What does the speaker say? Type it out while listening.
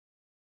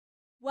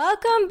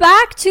Welcome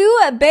back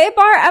to Babe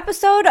Bar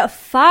episode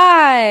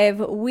 5.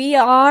 We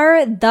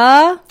are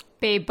the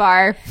Babe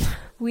Bar.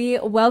 We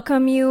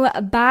welcome you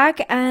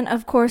back, and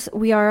of course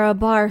we are a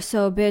bar,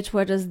 so bitch,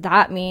 what does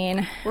that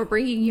mean? We're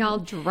bringing y'all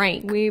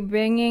drink. We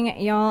bringing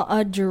y'all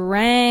a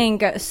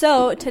drink.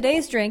 So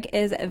today's drink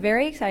is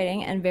very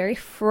exciting and very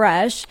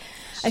fresh.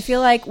 I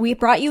feel like we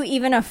brought you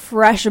even a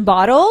fresh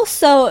bottle,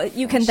 so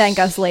you can thank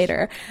us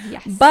later.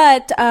 Yes.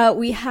 But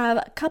we have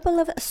a couple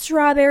of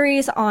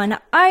strawberries on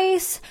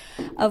ice,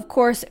 of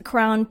course,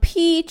 Crown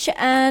Peach,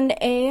 and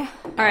a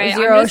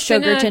zero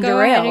sugar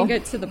ginger ale. And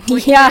get to the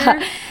point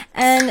here.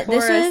 And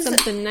this is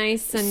something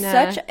nice and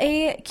such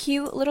a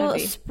cute little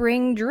heavy.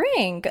 spring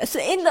drink. So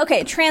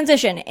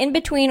transition in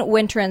between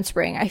winter and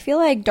spring. I feel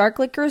like dark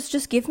liquors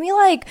just give me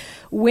like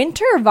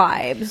winter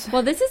vibes.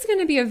 Well, this is going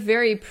to be a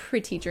very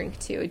pretty drink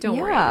too. Don't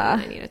worry.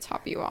 Yeah. I need to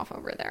top you off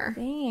over there.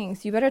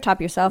 Thanks. You better top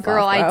yourself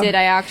Girl, off, bro. I did.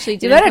 I actually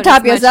did. You better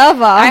top yourself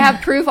off. I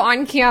have proof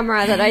on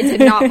camera that I did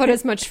not put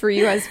as much for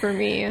you as for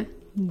me.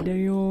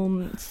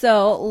 Damn.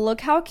 So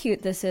look how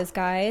cute this is,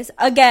 guys.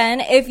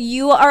 Again, if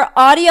you are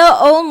audio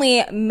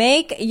only,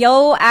 make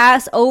yo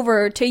ass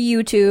over to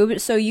YouTube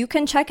so you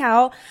can check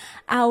out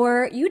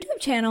our YouTube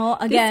channel.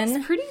 Again, This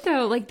is pretty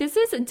though. Like, this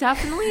is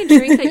definitely a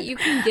drink that you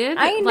can give.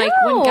 I know. Like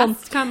when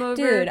guests come over.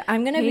 Dude,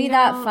 I'm gonna be hang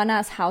that out. fun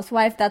ass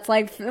housewife that's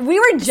like, we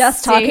were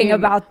just talking Same.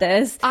 about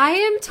this. I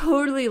am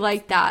totally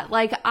like that.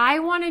 Like, I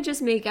want to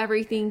just make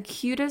everything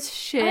cute as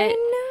shit. I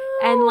know.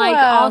 And like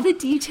all the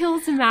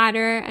details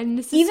matter. And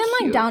this is Even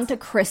cute. like down to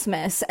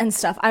Christmas and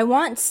stuff. I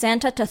want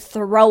Santa to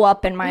throw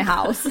up in my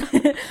house.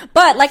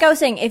 But like I was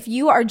saying, if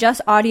you are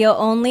just audio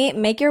only,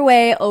 make your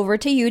way over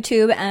to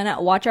YouTube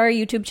and watch our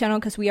YouTube channel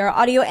because we are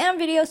audio and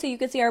video, so you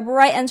can see our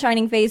bright and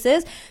shining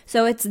faces.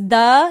 So it's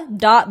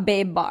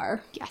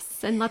the.babebar.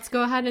 Yes. And let's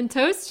go ahead and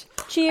toast.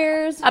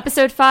 Cheers.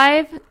 Episode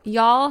 5.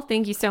 Y'all,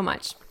 thank you so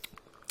much.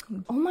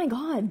 Oh my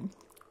God.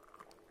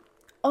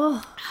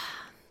 Oh,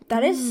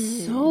 that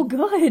is so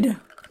good.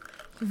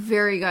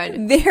 Very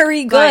good.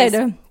 Very good.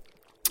 Guys,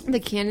 the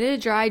Canada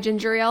Dry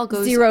Ginger Ale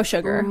goes Zero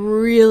sugar.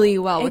 really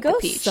well It with the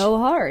goes peach. so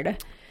hard.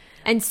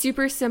 And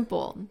super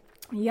simple.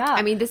 Yeah.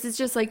 I mean, this is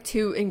just like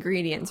 2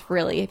 ingredients,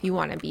 really, if you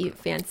want to be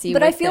fancy.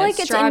 but with I feel the like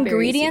it's strawberries, you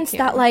ingredients can.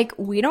 that like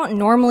we don't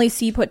normally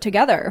see put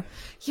together.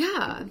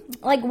 Yeah.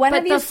 Like when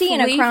have you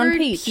seen a Crown flavored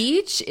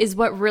Peach? is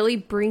what really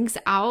brings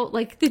out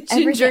like the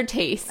ginger Everything.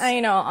 taste. I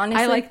know,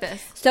 honestly. I like this.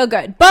 So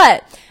good.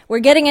 But we're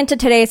getting into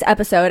today's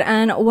episode,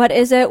 and what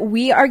is it?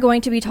 We are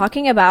going to be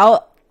talking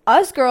about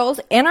us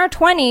girls in our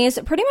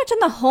 20s, pretty much in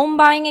the home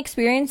buying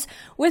experience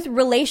with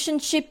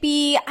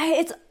relationshipy.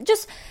 It's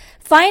just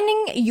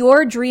finding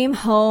your dream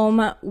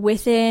home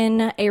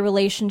within a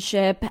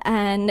relationship,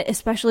 and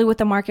especially with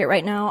the market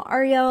right now.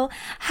 Ariel,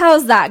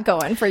 how's that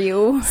going for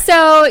you?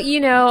 So,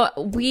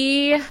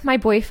 my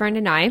boyfriend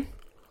and I,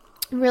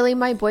 really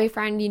my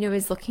boyfriend,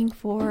 is looking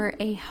for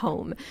a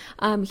home.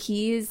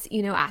 He's,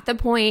 at the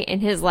point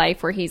in his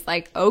life where he's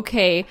like,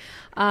 okay,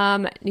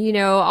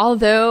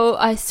 although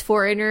us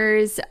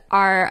foreigners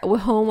are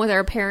home with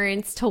our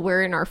parents till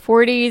we're in our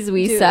 40s,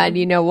 we said,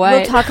 you know what?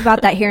 We'll talk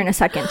about that here in a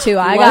second too.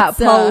 I got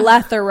Let's,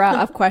 plethora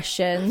of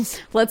questions.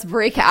 Let's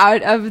break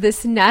out of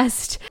this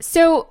nest.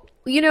 So,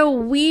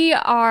 we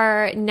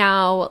are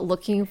now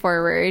looking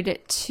forward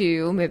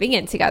to moving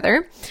in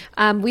together.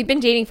 We've been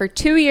dating for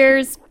 2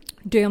 years.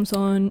 Damn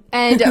son.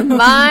 And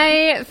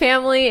my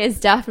family is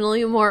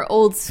definitely more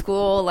old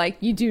school. Like,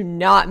 you do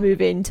not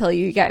move in until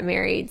you get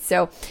married.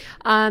 So,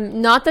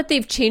 not that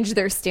they've changed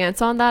their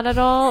stance on that at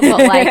all,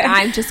 but like,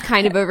 I'm just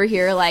kind of over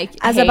here like,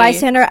 As hey, a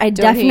bystander, I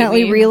don't hate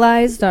definitely me.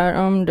 realized that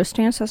the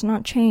stance has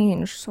not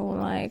changed. So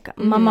like,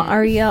 Mama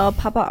Ariel,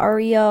 Papa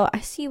Ariel, I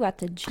see you at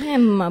the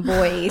gym, my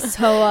boy.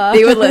 So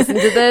They would listen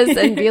to this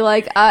and be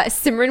like,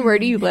 Simran, where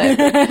do you live?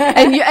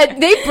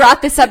 And they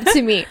brought this up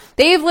to me.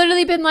 They've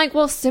literally been like,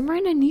 well,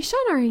 Simran and Nishan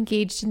are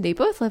engaged and they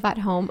both live at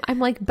home. I'm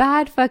like,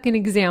 bad fucking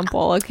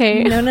example,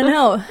 okay?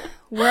 no.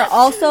 We're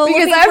also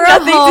Because looking I have for a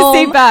nothing to home,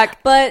 say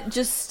back. but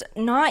just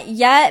not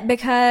yet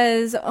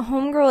because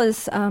homegirl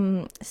is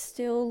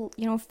still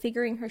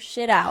figuring her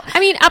shit out. I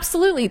mean,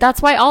 absolutely.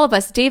 That's why all of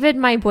us, David,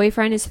 my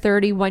boyfriend, is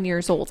 31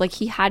 years old. Like,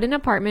 he had an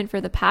apartment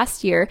for the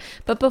past year.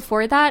 But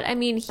before that, I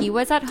mean, he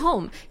was at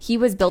home. He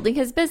was building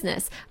his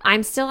business.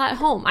 I'm still at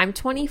home. I'm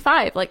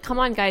 25. Like, come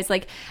on, guys.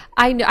 Like,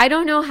 I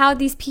don't know how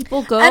these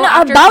people go And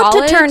after about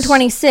college. to turn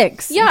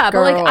 26. Yeah,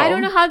 girl. but like, I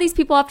don't know how these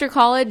people after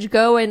college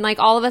go and like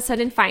all of a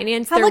sudden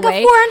finance Have, their like, a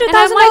way. $400,000 And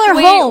I'm like,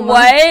 wait, home.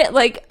 what?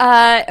 Like,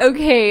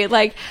 okay,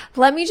 like,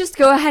 let me just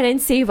go ahead and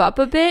save up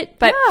a bit.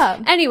 But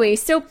Yeah. anyway,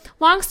 so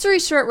long story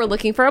short, we're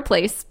looking for a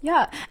place.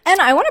 Yeah.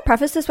 And I want to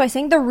preface this by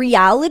saying the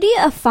reality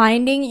of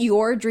finding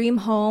your dream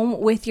home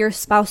with your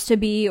spouse to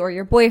be or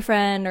your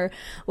boyfriend or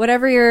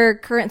whatever your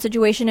current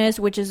situation is,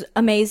 which is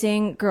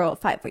amazing. Girl,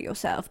 fight for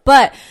yourself.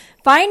 But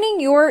finding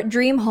your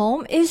dream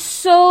home is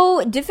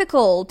so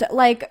difficult.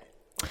 Like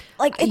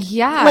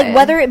Yeah. like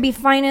whether it be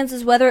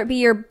finances, whether it be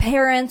your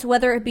parents,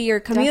 whether it be your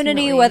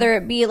community, Definitely. whether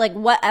it be like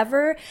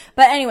whatever.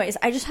 But anyways,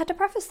 I just had to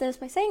preface this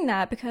by saying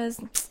that because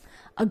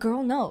a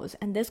girl knows,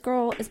 and this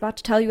girl is about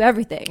to tell you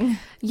everything.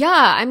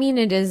 Yeah, I mean,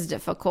 it is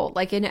difficult,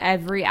 like in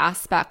every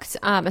aspect,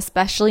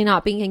 especially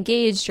not being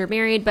engaged or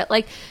married. But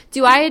like,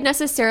 do I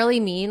necessarily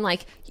mean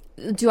like,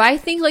 do I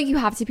think like you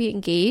have to be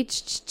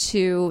engaged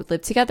to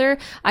live together?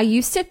 I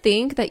used to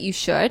think that you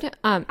should.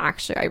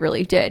 Actually, I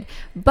really did.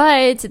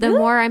 But the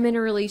more I'm in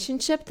a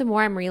relationship, the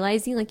more I'm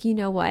realizing like, you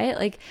know what?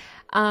 Like,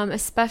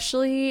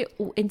 especially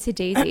in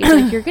today's age,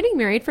 like you're getting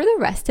married for the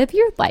rest of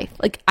your life.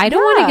 Like I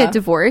don't want to get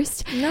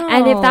divorced. No.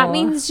 And if that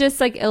means just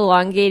like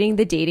elongating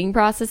the dating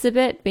process a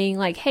bit, being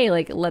like, hey,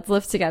 like let's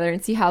live together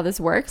and see how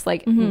this works.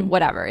 Like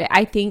whatever.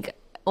 I think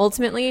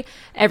ultimately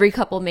every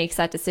couple makes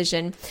that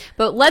decision.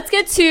 But let's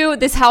get to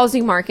this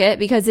housing market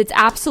because it's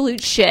absolute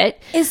shit.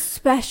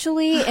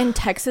 Especially in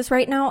Texas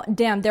right now.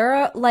 Damn, there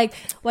are like,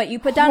 what, you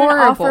put down an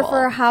offer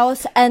for a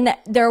house and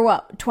there are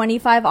what,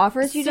 25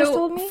 offers you just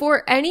told me?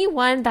 For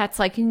anyone that's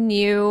like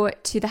new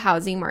to the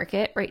housing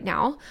market right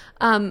now,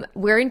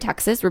 we're in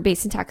Texas. We're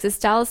based in Texas.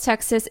 Dallas,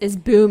 Texas is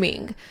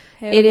booming.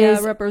 It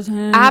is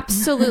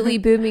absolutely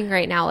booming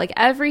right now. Like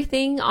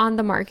everything on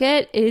the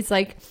market is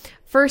like,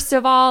 first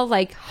of all,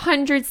 like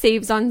 100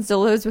 saves on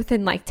Zillow's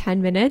within like 10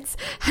 minutes.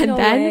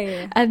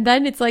 And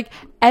then it's like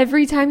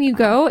every time you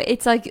go,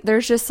 it's like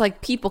there's just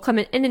like people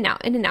coming in and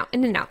out, in and out,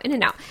 in and out, in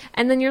and out.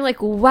 And then you're like,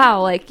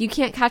 wow, like you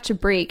can't catch a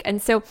break. And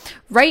so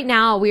right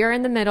now we are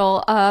in the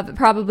middle of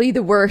probably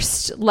the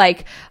worst,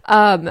 like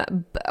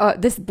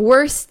this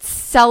worst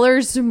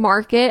sellers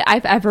market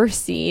I've ever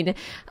seen.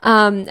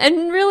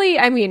 And really,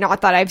 I mean,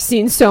 not that I've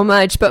seen so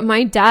much, but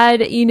my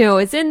dad, you know,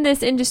 is in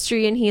this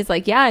industry and he's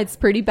like, yeah, it's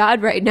pretty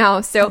bad right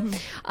now. So,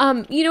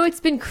 you know, it's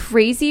been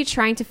crazy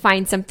trying to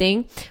find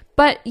something.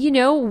 But, you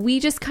know, we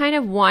just kind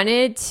of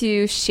wanted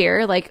to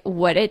share like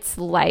what it's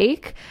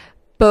like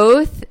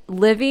both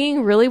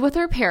living really with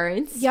our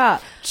parents. Yeah.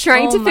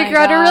 Trying to figure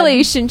out a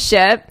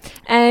relationship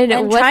and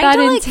what that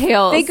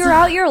entails. Figure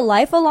out your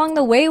life along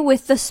the way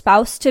with the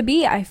spouse to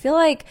be. I feel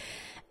like,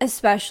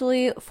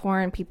 especially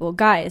foreign people,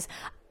 guys,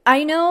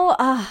 I know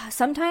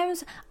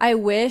sometimes I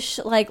wish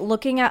like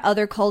looking at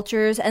other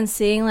cultures and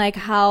seeing like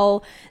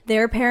how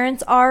their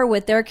parents are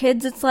with their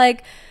kids, it's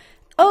like,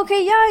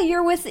 okay, yeah,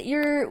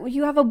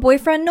 you have a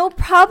boyfriend, no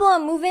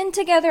problem, move in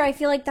together. I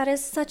feel like that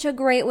is such a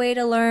great way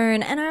to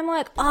learn. And I'm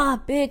like,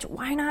 bitch,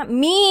 why not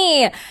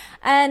me?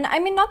 And I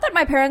mean, not that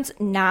my parents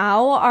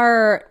now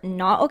are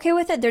not okay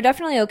with it. They're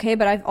definitely okay,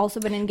 but I've also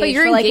been engaged. But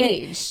you're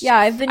engaged.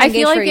 I've been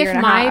engaged for a year and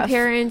a half. I feel like if my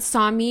parents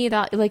saw me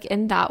that like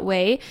in that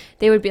way,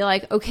 they would be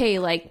like, okay,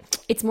 like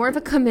it's more of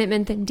a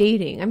commitment than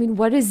dating. I mean,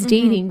 what is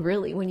dating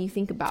really when you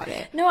think about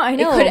it? No, I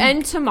know. It could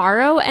end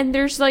tomorrow and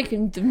there's like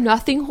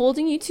nothing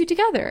holding you two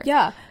together.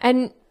 Yeah.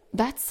 And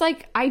that's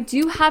like, I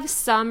do have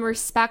some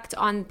respect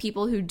on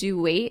people who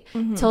do wait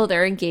till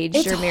they're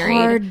engaged or married.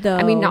 It's hard, though.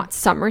 I mean, not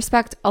some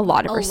respect, a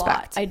lot of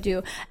respect. I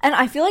do. And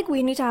I feel like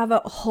we need to have a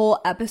whole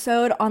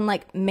episode on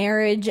like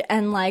marriage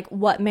and like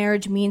what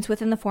marriage means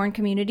within the foreign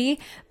community,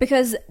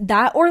 because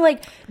that, or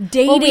like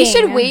dating. Well, we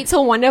should wait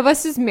till one of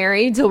us is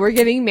married, till we're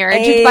giving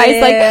marriage advice.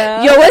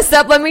 Like, yo, what's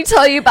up? Let me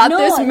tell you about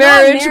this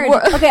marriage.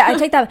 Okay, I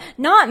take that.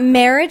 Not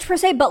marriage per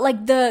se, but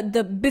like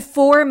the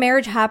before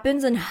marriage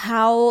happens and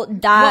how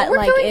that what we're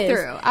like going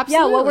through. Absolutely.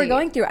 Yeah, what we're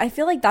going through. I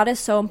feel like that is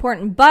so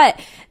important. But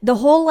the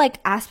whole like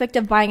aspect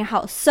of buying a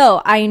house.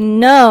 So I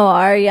know,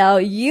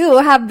 Ariel, you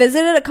have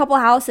visited a couple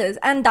houses,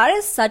 and that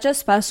is such a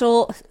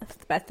special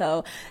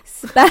special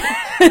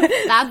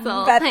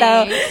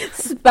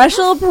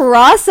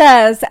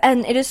process.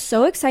 And it is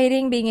so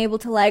exciting being able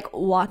to like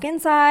walk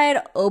inside,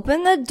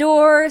 open the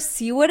door,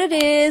 see what it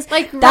is.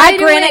 Like that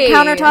granite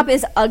countertop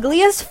is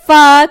ugly as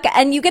fuck,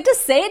 and you get to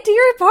say it to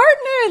your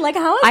partner. Like,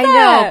 how is that?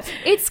 I know.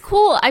 It's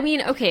cool. I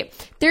mean, okay,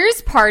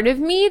 there's part of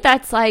me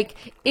that's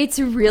like, it's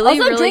really,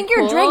 also, really drink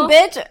cool. your drink,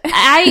 bitch.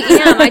 I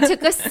am. I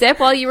took a sip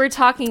while you were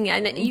talking.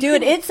 And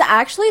dude, it's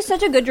actually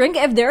such a good drink.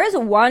 If there is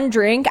one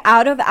drink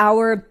out of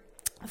our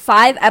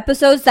 5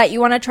 episodes that you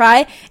want to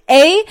try,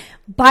 A,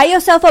 buy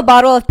yourself a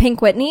bottle of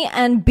Pink Whitney,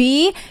 and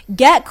B,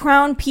 get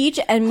Crown Peach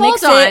and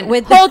mix it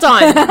with... Hold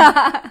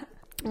on.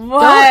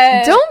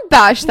 What? Don't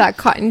bash that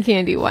cotton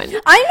candy one.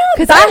 I know,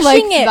 because I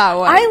liked that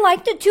one. I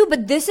liked it too,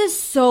 but this is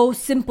so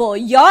simple.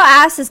 Your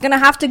ass is gonna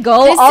have to go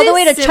all the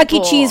way to Chuck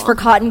E. Cheese for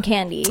cotton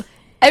candy.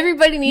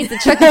 Everybody needs a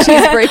Chuck E.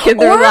 Cheese break in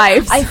their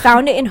lives. I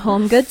found it in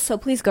Home Goods, so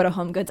please go to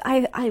Home Goods.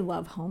 I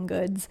love Home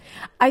Goods.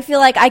 I feel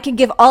like I could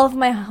give all of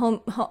my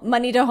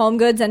money to Home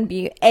Goods and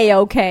be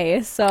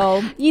A-okay.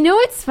 So, you know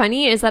what's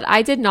funny is that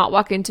I did not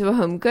walk into a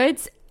Home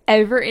Goods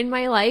ever in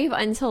my life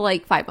until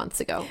like 5 months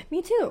ago.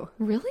 Me too.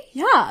 Really?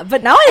 Yeah,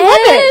 but now I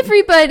love it.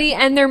 Everybody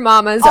and their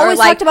mamas always are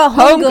like, talked about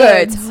Home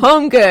Goods.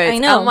 Home Goods. I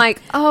know. I'm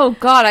like, oh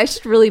God, I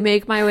should really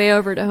make my way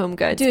over to Home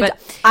Goods. Dude, but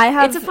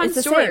it's a fun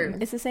store.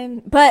 It's the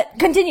same. But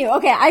continue.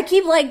 Okay, I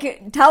keep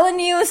like telling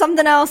you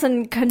something else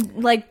and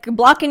like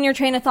blocking your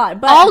train of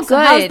thought. But all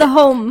good. How's the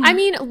home? I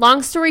mean,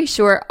 long story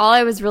short, all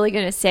I was really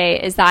going to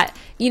say is that,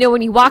 you know,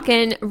 when you walk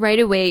in right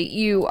away,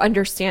 you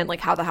understand like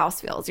how the house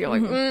feels. You're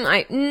like,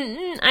 I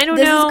don't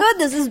This know. is good.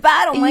 This is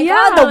bad. Oh my Yeah,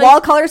 God. The like, wall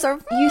colors are.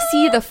 you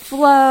see the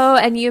flow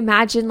and you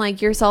imagine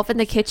like yourself in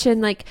the kitchen.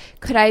 Like,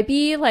 could I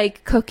be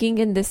like cooking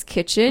in this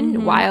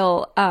kitchen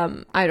while,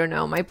 I don't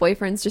know, my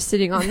boyfriend's just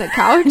sitting on the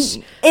couch?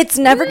 It's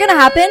never gonna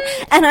happen.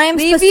 And I am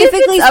Maybe if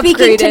specifically it's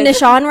speaking to upgraded.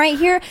 Nishan right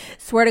here.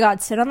 Swear to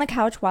God, sit on the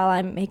couch while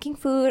I'm making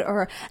food,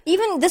 or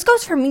even this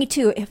goes for me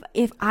too.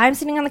 If I'm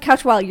sitting on the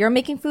couch while you're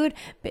making food,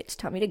 bitch,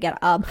 tell me to get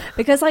up,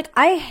 because like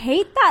I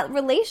hate that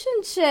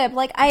relationship.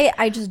 Like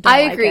I just don't.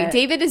 I like agree. it.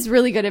 David is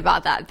really good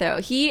about that though.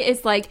 He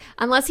is like,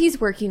 unless he's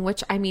working,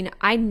 which I mean,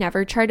 I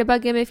never try to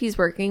bug him if he's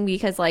working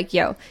because like,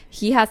 yo,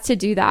 he has to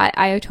do that.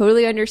 I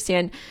totally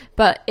understand.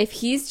 But if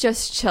he's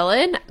just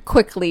chilling,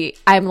 quickly,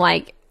 I'm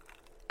like,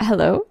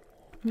 hello?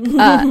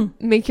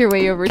 Make your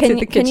way over to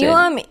the kitchen.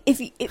 Can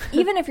you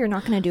even if you're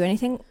not gonna do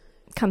anything,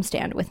 come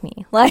stand with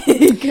me. Like,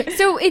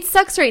 So it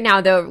sucks right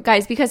now though,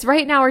 guys, because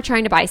right now we're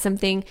trying to buy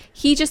something.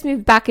 He just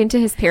moved back into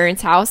his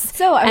parents' house.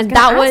 So I was and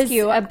gonna that ask was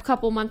you, a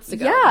couple months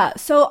ago. yeah.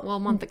 So Well, a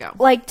month ago.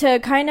 like, to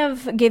kind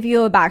of give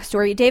you a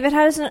backstory, David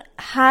has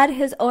had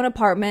his own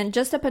apartment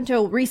just up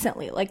until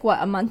recently, like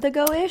what, a month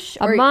ago ish,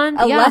 A month,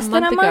 yeah, less a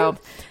than month a ago.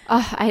 month.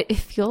 It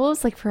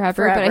feels like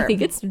forever, but I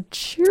think it's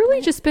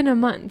surely just been a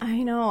month.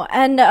 I know.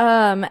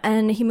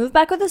 And he moved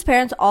back with his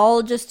parents,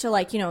 all just to,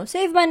 like, you know,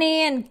 save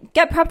money and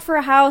get prepped for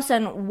a house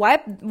and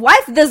wipe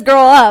this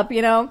girl up,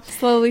 you know,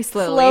 Slowly.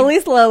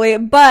 slowly.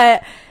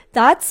 But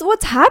that's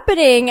what's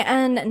happening.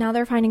 And now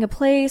they're finding a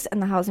place,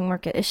 and the housing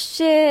market is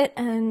shit.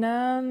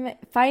 And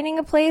finding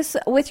a place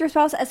with your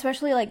spouse,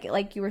 especially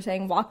like you were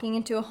saying, walking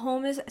into a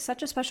home is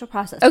such a special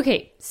process.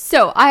 Okay,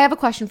 so I have a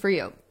question for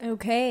you.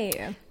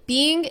 Okay.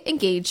 Being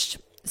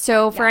engaged.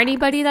 So for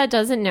anybody that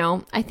doesn't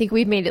know, I think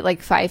we've made it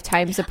like 5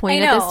 times a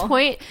point I at know. this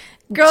point.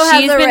 Girl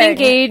has She's a been ring.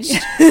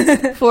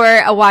 engaged for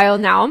a while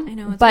now. know, it's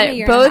been a but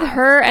year and a both half.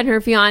 her and her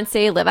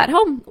fiance live at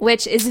home,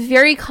 which is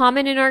very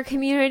common in our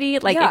community,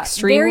 like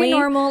extremely very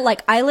normal.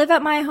 Like, I live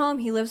at my home,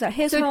 he lives at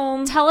his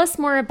home. Tell us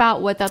more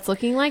about what that's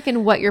looking like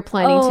and what you're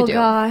planning to do.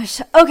 Gosh.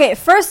 Okay,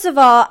 first of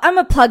all, I'm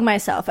gonna plug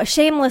myself, a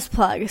shameless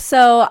plug.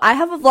 So I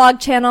have a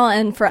vlog channel,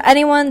 and for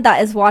anyone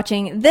that is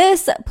watching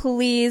this,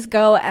 please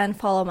go and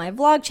follow my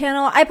vlog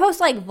channel. I post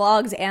like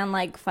vlogs and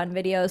like fun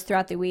videos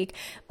throughout the week,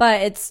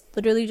 but it's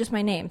literally just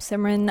my name,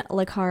 Simran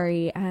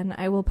Lakari, and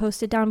I will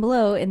post it down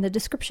below in the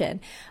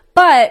description.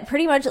 But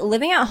pretty much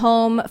living at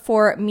home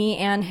for me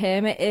and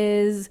him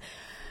is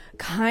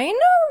kind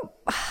of,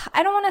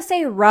 I don't want to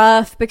say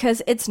rough,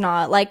 because it's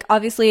not. Like,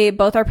 obviously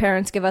both our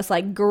parents give us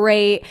like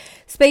great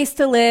space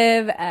to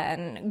live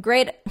and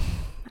great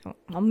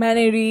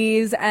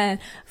amenities and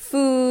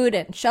food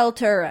and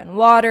shelter and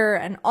water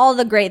and all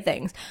the great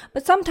things.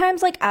 But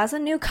sometimes, like, as a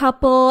new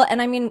couple,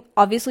 and I mean,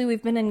 obviously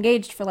we've been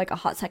engaged for like a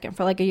hot second,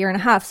 for like a year and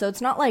a half, so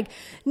it's not like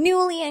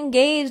newly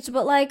engaged,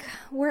 but like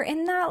we're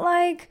in that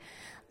like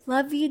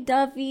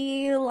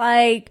lovey-dovey,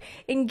 like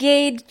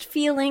engaged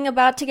feeling,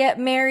 about to get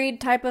married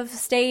type of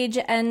stage.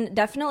 And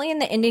definitely in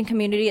the Indian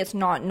community, it's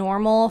not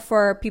normal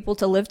for people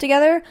to live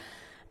together,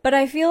 but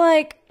I feel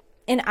like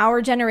in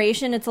our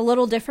generation it's a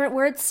little different,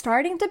 where it's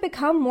starting to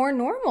become more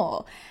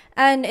normal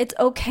and it's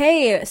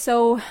okay.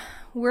 So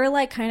we're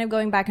like kind of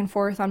going back and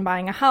forth on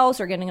buying a house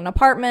or getting an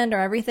apartment or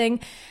everything,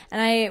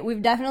 and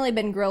we've definitely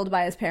been grilled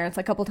by his parents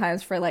a couple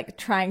times for like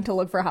trying to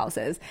look for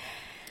houses.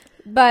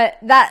 But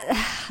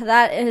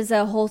that is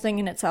a whole thing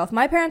in itself.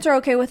 My parents are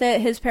okay with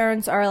it. His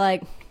parents are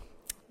like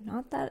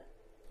not that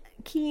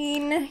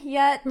keen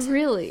yet.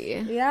 Really?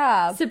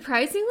 Yeah.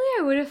 Surprisingly,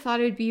 I would have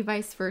thought it would be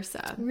vice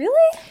versa.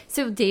 Really?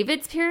 So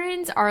David's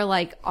parents are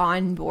like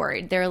on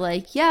board. They're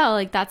like, yeah,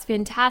 like that's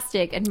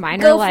fantastic. And mine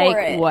Go are for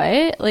like, it.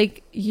 what?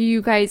 Like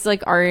you guys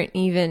like aren't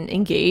even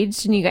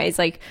engaged, and you guys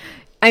like,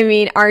 I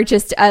mean, are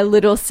just a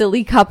little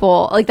silly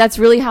couple. Like that's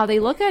really how they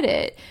look at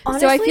it. So I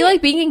Honestly- feel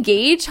like being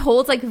engaged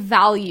holds like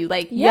value.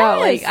 Like, yo,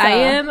 like Yes. I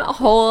am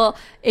whole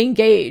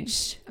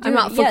engaged. I'm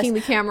not Dude, flicking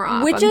yes. the camera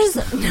off. Which I'm is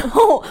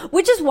just-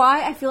 which is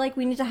why I feel like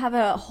we need to have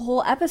a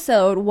whole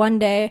episode one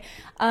day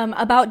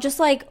about just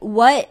like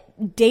what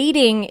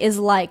dating is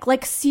like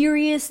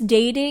serious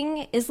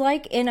dating is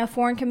like in a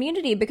foreign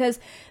community, because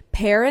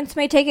parents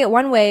may take it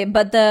one way,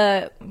 but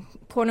the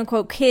quote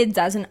unquote kids,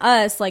 as in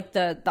us, like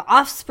the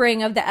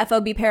offspring of the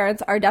FOB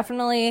parents, are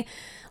definitely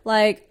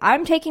like,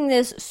 I'm taking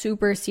this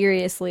super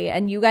seriously,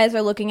 and you guys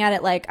are looking at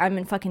it like I'm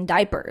in fucking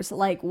diapers.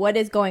 Like, what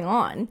is going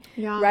on?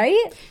 Yeah.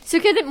 Right? So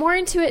get it more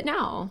into it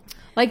now.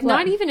 Like What?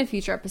 not even a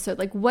future episode.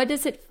 Like what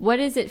does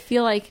it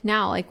feel like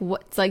now? Like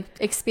what's like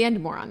expand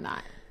more on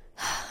that.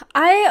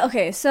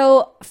 Okay,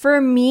 so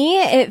for me,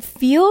 it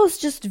feels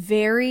just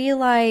very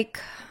like,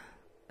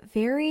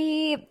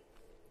 very,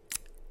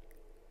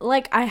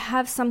 like I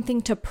have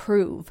something to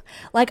prove.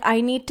 Like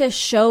I need to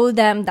show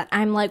them that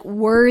I'm like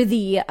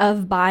worthy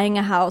of buying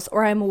a house,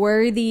 or I'm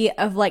worthy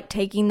of like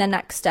taking the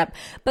next step.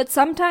 But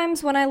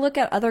sometimes when I look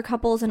at other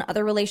couples and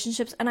other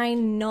relationships, and I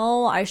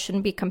know I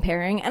shouldn't be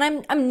comparing,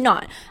 and I'm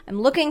not.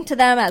 I'm looking to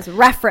them as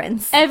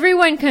reference.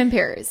 Everyone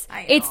compares.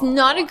 It's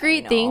not a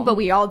great thing, but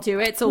we all do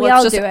it. So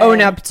let's just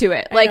own up to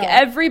it. Like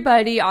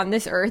everybody on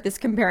this earth is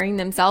comparing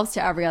themselves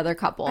to every other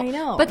couple. I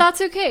know. But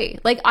that's okay.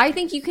 Like I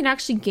think you can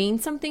actually gain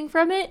something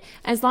from it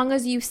as long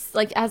as you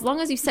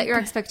set your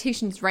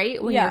expectations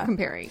right when you're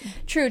comparing.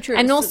 True.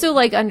 And also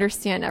like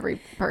understand every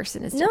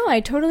person is different. No, I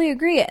totally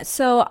agree.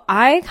 So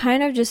I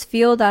kind of just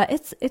feel that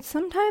it's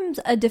sometimes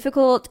a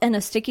difficult and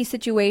a sticky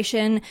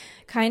situation,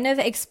 kind of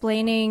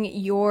explaining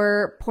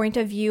your point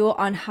of view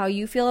on how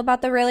you feel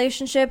about the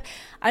relationship.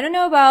 I don't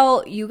know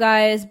about you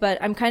guys, but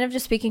I'm kind of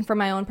just speaking from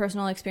my own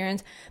personal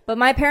experience. But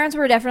my parents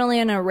were definitely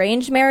in an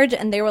arranged marriage,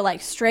 and they were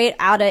like straight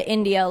out of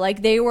India.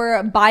 Like they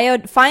were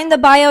find the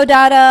bio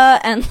data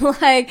and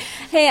like,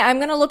 hey, I'm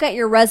going to look at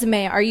your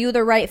resume. Are you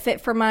the right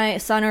fit for my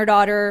son or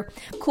daughter?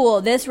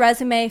 Cool. This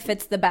resume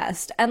fits the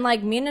best. And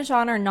like me and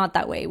Nishan are not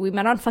that way. We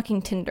met on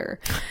fucking Tinder.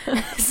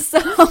 So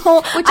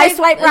which I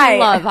swipe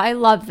right. I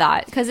love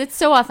that because it's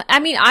so authentic. I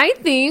mean, I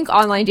think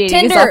online dating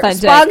Tinder, is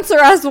authentic. Sponsor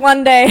us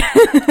one day.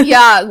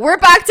 Yeah, we're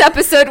back to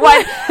episode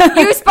 1.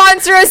 You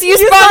sponsor us. You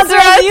sponsor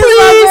us,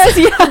 please.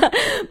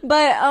 Yeah.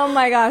 But oh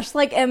my gosh,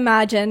 like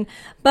imagine.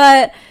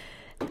 But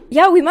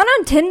yeah, we met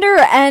on Tinder,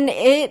 and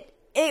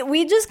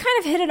we just kind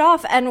of hit it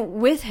off. And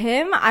with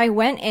him, I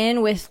went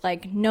in with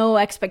like no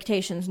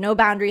expectations, no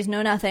boundaries,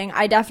 no nothing.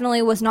 I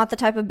definitely was not the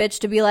type of bitch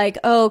to be like,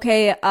 oh,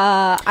 okay,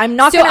 I'm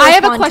not going to respond 2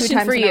 times in a row. So I have a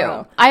question for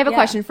you. I have a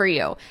question for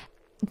you.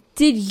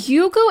 Did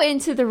you go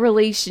into the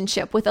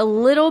relationship with a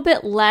little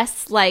bit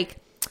less like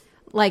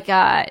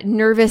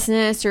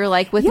nervousness or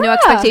like with no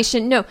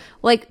expectation? No,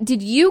 like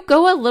did you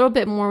go a little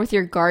bit more with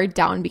your guard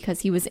down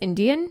because he was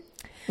Indian?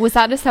 Was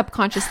that a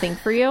subconscious thing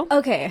for you?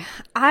 Okay,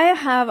 I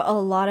have a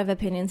lot of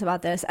opinions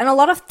about this and a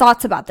lot of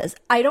thoughts about this.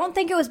 I don't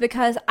think it was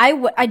because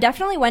I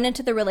definitely went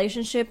into the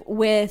relationship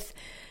with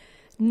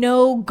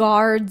no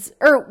guards,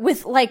 or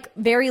with like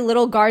very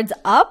little guards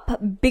up,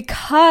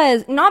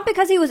 because not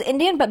because he was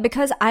Indian, but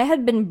because I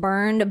had been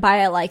burned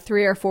by like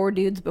 3 or 4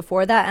 dudes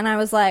before that, and I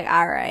was like,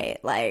 all right,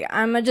 like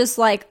I'm gonna just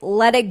like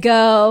let it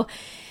go.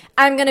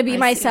 I'm gonna be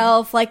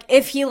myself. Like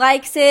if he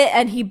likes it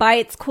and he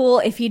bites, cool.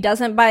 If he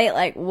doesn't bite,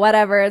 like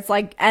whatever. It's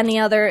like any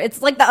other,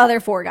 it's like the other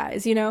 4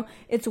 guys, you know,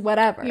 it's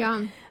whatever.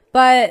 Yeah.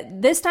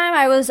 But this time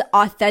I was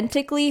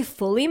authentically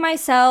fully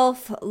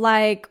myself.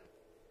 Like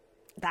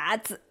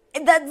that's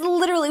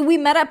literally, we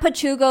met at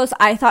Pachugo's.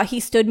 I thought he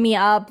stood me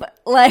up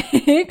like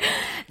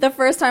the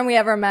first time we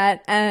ever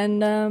met.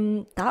 And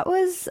that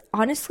was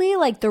honestly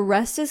like the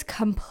rest is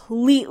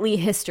completely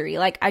history.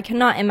 Like I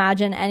cannot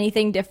imagine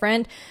anything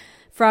different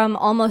from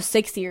almost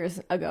 6 years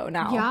ago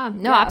now. Yeah,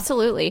 no,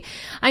 absolutely.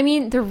 I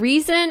mean, the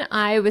reason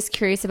I was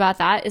curious about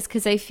that is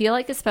because I feel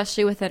like,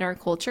 especially within our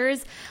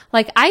cultures,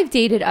 like I've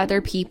dated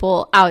other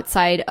people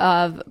outside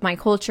of my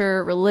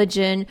culture,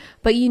 religion,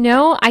 but you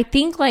know, I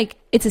think like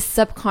it's a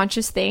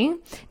subconscious thing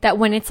that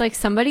when it's like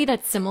somebody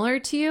that's similar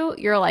to you,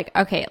 you're like,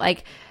 okay,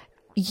 like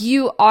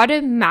you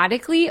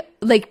automatically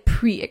like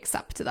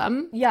pre-accept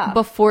them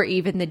before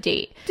even the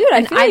date. Dude,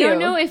 I don't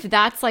know if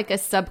that's like a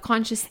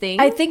subconscious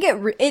thing. I think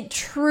it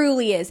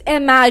truly is.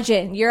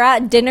 Imagine you're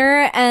at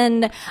dinner,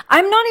 and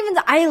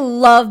I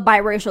love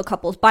biracial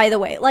couples, by the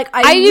way. Like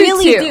I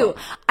really do.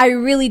 I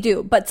really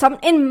do. But some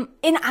in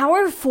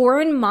our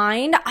foreign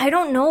mind, I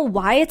don't know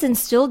why it's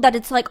instilled that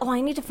it's like, oh, I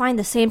need to find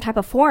the same type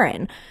of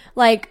foreign.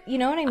 Like, you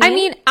know what I mean? I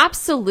mean,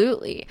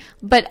 absolutely.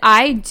 But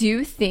I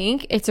do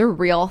think it's a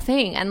real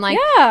thing. And like,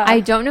 I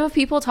don't know if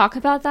people talk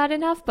about that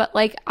enough, but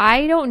like,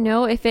 I don't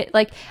know if it,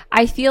 like,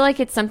 I feel like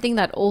it's something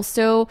that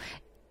also,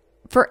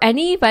 for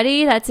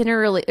anybody that's in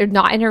or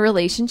not in a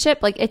relationship,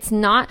 like it's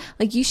not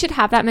like you should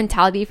have that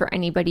mentality for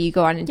anybody you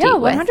go on a date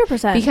with.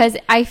 100%. Because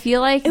I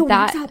feel like it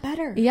works out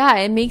better. Yeah,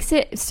 it makes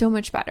it so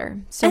much better.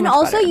 And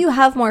also you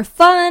have more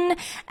fun,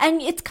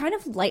 and it's kind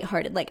of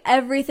lighthearted. Like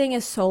everything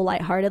is so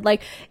lighthearted.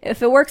 Like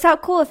if it works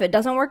out, cool. If it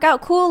doesn't work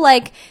out, cool.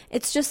 Like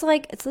it's just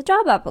like it's the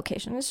job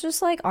application. It's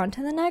just like on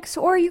to the next,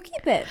 or you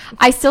keep it.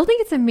 I still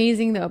think it's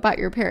amazing though about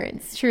your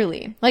parents,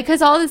 truly. Like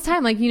because all this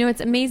time, like you know, it's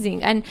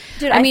amazing. And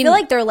dude, I mean, feel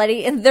like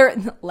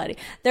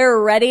they're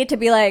ready to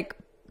be like,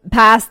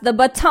 pass the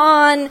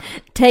baton,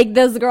 take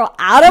this girl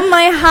out of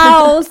my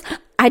house.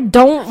 I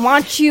don't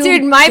want you.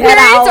 Dude, my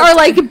parents are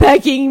like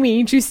begging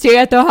me to stay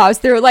at the house.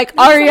 They're like,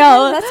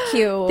 Ariel, that's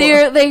cute.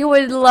 They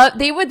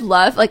would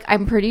love, like,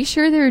 I'm pretty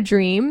sure their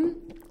dream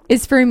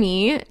is for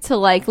me to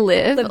like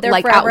live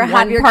like forever, at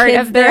one part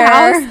of their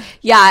house.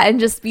 Yeah, and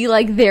just be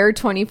like there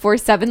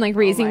 24/7, like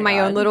raising my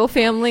own little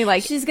family,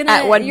 like she's gonna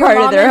at one your part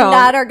mom of their and home.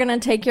 dad are gonna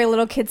take your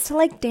little kids to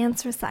like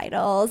dance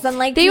recitals and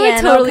like they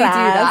would totally do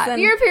class. that.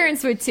 Your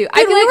parents would too. Dude,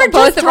 I feel we like were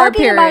both just of our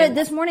talking parents about it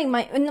this morning,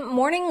 in the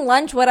morning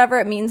lunch, whatever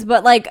it means,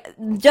 but like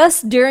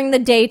just during the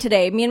day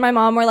today, me and my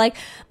mom were like,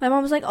 my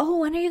mom was like, oh,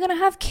 when are you gonna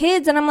have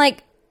kids? And I'm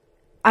like,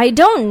 I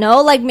don't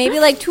know, like maybe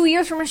like 2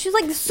 years from now. She's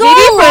like, so Maybe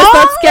long. first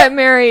let's get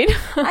married.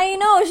 I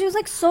know. She was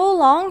like, so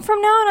long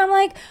from now. And I'm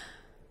like,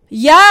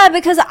 yeah,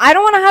 because I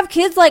don't want to have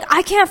kids. Like,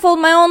 I can't fold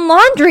my own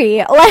laundry.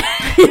 Like,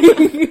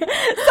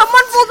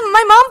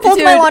 my mom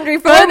folds my laundry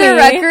for me. the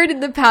record, in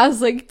the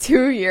past like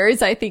 2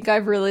 years, I think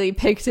I've really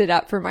picked it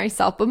up for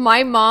myself. But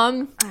my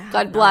mom,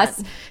 God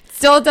bless,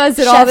 still does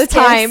it all the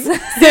time.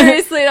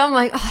 Seriously. And I'm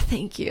like, oh,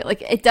 thank you.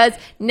 Like, it does.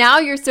 Now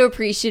you're so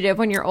appreciative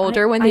when you're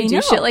older, when they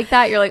do shit like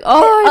that. You're like,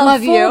 oh, I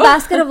love you. A full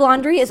basket of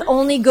laundry is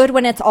only good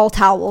when it's all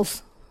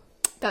towels.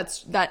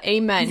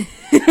 Amen.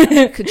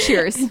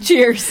 Cheers.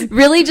 Cheers.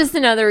 Really just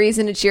another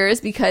reason to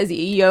cheers, because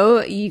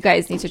you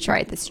guys need to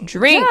try this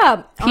drink.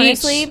 Yeah, peach,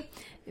 honestly,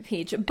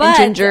 peach. But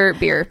and ginger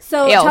beer.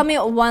 So Ale. tell me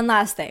one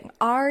last thing.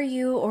 Are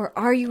you or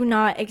are you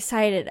not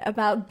excited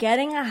about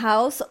getting a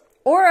house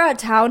or a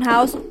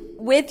townhouse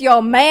with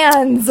your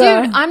mans? Dude,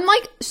 I'm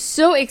like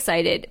so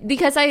excited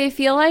because I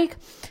feel like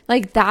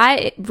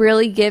that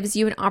really gives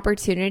you an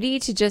opportunity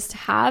to just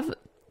have,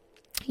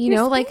 you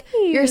know, like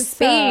your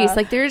space.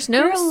 Like there's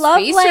no your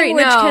love space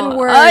language right now. can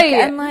work.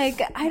 And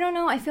like, I don't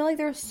know. I feel like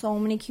there's so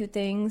many cute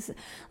things.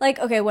 Like,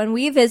 okay, when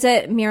we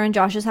visit Mira and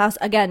Josh's house,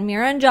 again,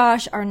 Mira and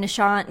Josh are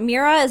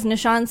Mira is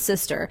Nishan's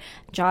sister.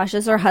 Josh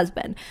is her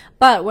husband.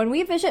 But when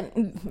we visit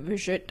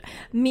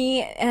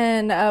me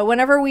and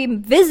whenever we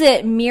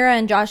visit Mira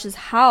and Josh's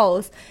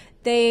house,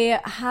 they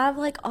have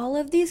like all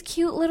of these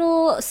cute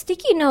little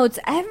sticky notes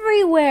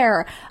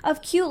everywhere of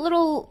cute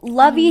little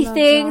lovey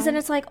things. And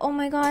it's like, oh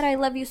my God, I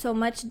love you so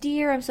much,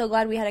 dear. I'm so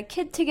glad we had a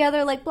kid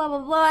together, like blah, blah,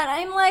 blah. And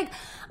I'm like,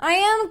 I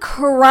am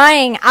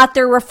crying at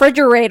their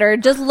refrigerator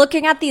just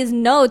looking at these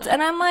notes.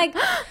 And I'm like,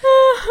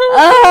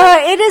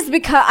 it is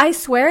because, I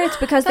swear it's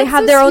because they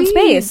have their own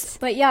space.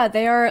 But yeah,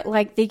 they are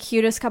like the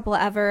cutest couple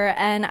ever.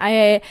 And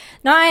I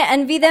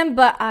envy them,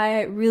 but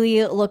I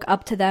really look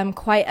up to them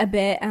quite a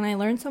bit. And I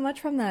learn so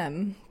much from them.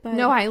 But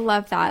no, I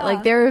love that. Yeah.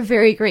 Like they're a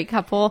very great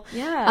couple.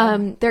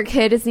 Yeah. Their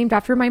kid is named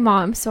after my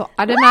mom, so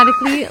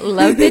automatically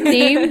love the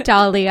name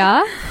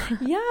Dahlia.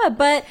 Yeah,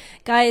 but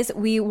guys,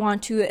 we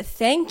want to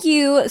thank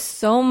you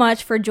so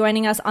much for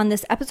joining us on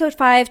this episode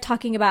 5,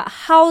 talking about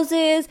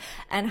houses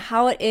and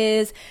how it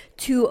is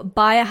to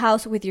buy a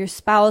house with your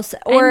spouse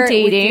or and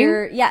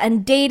dating.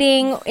 And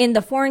dating in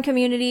the foreign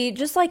community,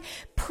 just like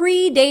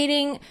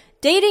dating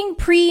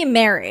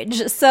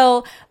pre-marriage.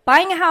 So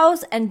buying a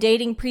house and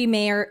dating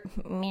pre-marriage.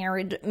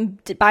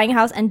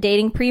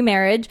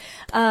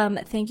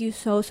 Thank you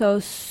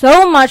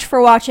so much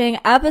for watching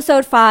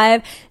episode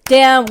 5.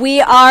 Damn, we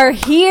are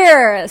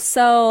here.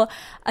 So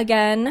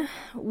again,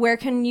 where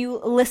can you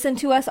listen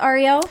to us,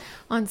 Ariel?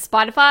 On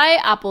Spotify,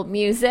 Apple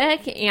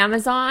Music,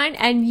 Amazon,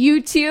 and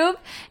YouTube,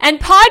 and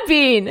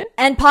Podbean.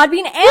 And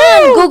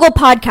Google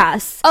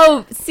Podcasts.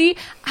 Oh, see,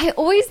 I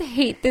always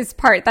hate this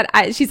part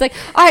that she's like,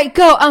 all right,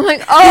 go. I'm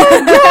like,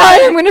 oh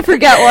God, I'm going to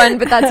forget one,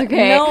 but that's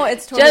okay. No,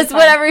 it's totally just fine.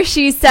 Whatever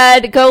she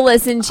said, go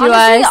listen to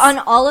Honestly, us. on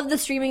all of the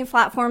streaming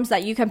platforms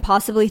that you can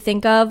possibly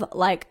think of,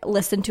 like,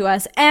 listen to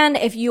us. And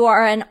if you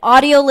are an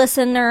audio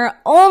listener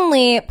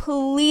only,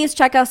 please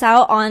check us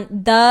out on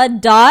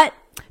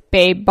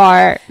Babe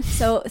Bar.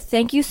 So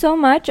thank you so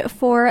much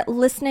for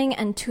listening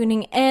and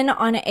tuning in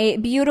on a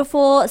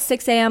beautiful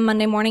 6 a.m.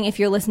 Monday morning if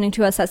you're listening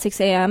to us at 6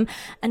 a.m.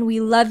 And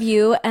we love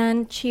you,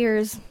 and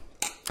cheers.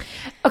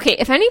 Okay,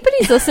 if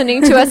anybody's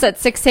listening to us at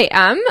 6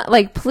 a.m.,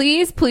 like,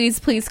 please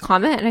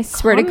comment, and I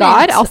swear to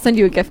God, I'll send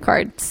you a gift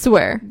card.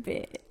 Swear.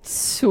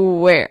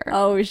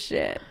 Oh,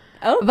 shit.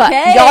 Okay.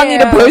 But y'all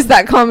need to post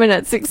that comment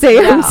at 6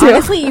 a.m. too.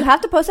 Honestly, you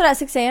have to post it at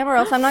 6 a.m. or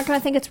else I'm not going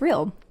to think it's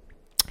real.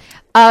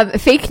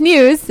 Fake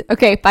news.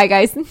 Okay, bye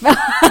guys. Bye.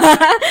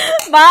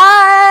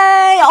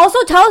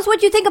 Also, tell us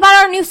what you think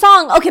about our new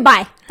song. Okay,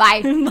 bye.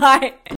 Bye. Bye.